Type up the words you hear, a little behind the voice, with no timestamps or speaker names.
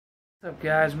What's up,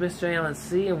 guys?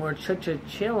 MrAlanC, and we're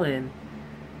chilling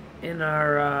in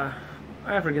our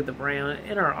I forget the brand,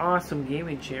 in our awesome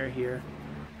gaming chair here.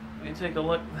 Let me take a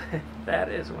look. That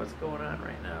is what's going on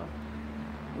right now.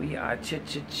 We are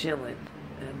chilling,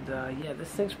 and yeah, this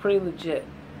thing's pretty legit.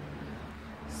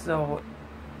 So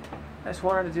I just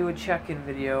wanted to do a check-in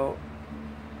video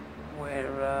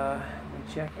where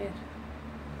we check in.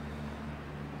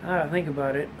 Ah, think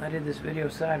about it. I did this video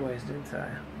sideways, didn't I?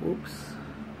 Whoops.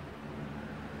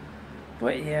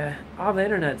 But yeah, all the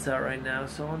internet's out right now,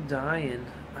 so I'm dying.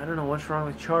 I don't know what's wrong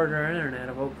with Charter Internet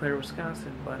of Eau Claire,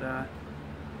 Wisconsin, but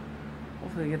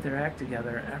hopefully they get their act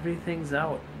together. Everything's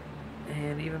out,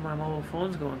 and even my mobile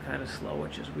phone's going kind of slow,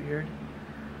 which is weird.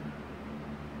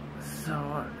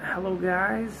 So, hello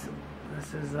guys.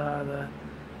 This is I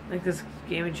think this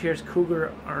gaming chair is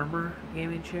Cougar Armor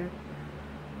gaming chair.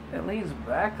 It leans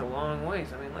back a long ways.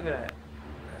 I mean, look at that.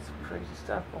 That's some crazy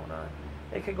stuff going on.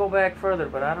 It could go back further,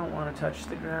 but I don't want to touch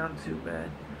the ground too bad.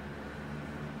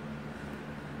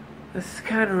 This is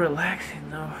kind of relaxing,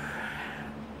 though.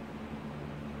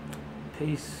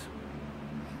 Peace.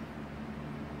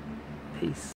 Peace.